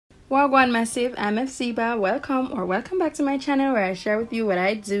Wagwan Massive, I'm FCBA. Welcome back to my channel where I share with you what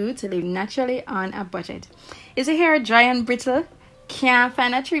I do to live naturally on a budget. Is your hair dry and brittle? Can't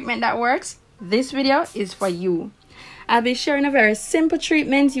find a treatment that works? This video is for you. I'll be sharing a very simple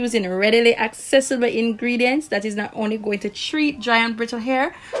treatment using readily accessible ingredients that is not only going to treat dry and brittle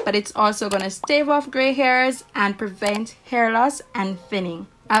hair, but it's also going to stave off gray hairs and prevent hair loss and thinning.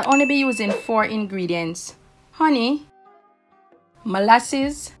 I'll only be using 4 ingredients: honey,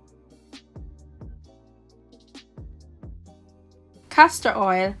 molasses, castor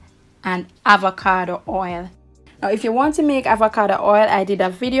oil, and avocado oil. Now if you want to make avocado oil, I did a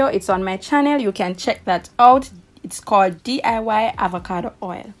video, it's on my channel, you can check that out. It's called DIY avocado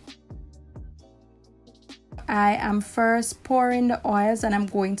oil. I am first pouring the oils and I'm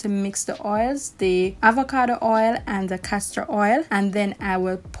going to mix the oils, the avocado oil and the castor oil, and then I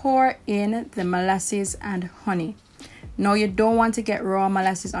will pour in the molasses and honey. Now you don't want to get raw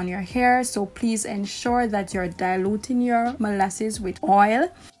molasses on your hair, so please ensure that you're diluting your molasses with oil.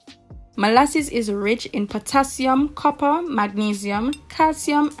 Molasses is rich in potassium, copper, magnesium,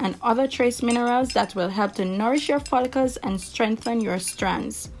 calcium, and other trace minerals that will help to nourish your follicles and strengthen your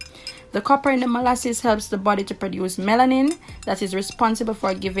strands. The copper in the molasses helps the body to produce melanin that is responsible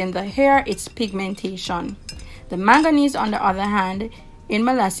for giving the hair its pigmentation. The manganese, on the other hand, in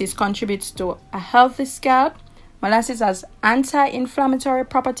molasses contributes to a healthy scalp. Molasses has anti-inflammatory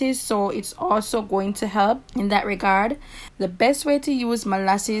properties, so it's also going to help in that regard. The best way to use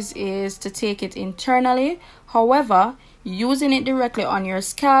molasses is to take it internally. However, using it directly on your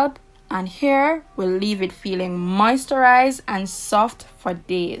scalp and hair will leave it feeling moisturized and soft for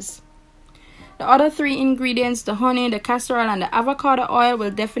days. The other 3 ingredients, the honey, the castor oil, and the avocado oil, will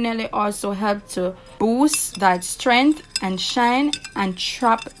definitely also help to boost that strength and shine and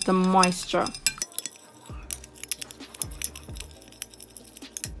trap the moisture.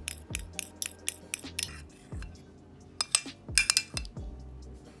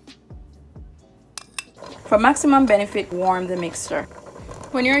 For maximum benefit, warm the mixture.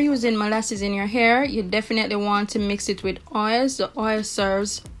 When you're using molasses in your hair, you definitely want to mix it with oils. The oil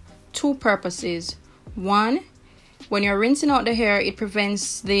serves 2 purposes. 1, when you're rinsing out the hair, it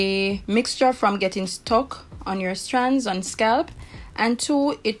prevents the mixture from getting stuck on your strands on scalp. And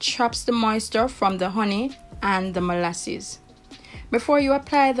 2, it traps the moisture from the honey and the molasses. Before you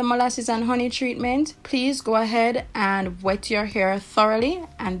apply the molasses and honey treatment, please go ahead and wet your hair thoroughly,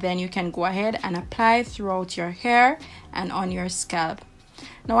 and then you can go ahead and apply throughout your hair and on your scalp.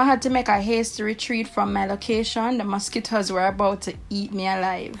 Now I had to make a hasty retreat from my location. The mosquitoes were about to eat me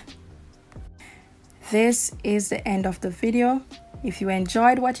alive. This is the end of the video. If you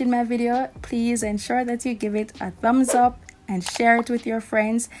enjoyed watching my video, please ensure that you give it a thumbs up and share it with your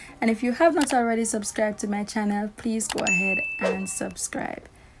friends. And if you have not already subscribed to my channel, please go ahead and subscribe.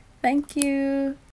 Thank you.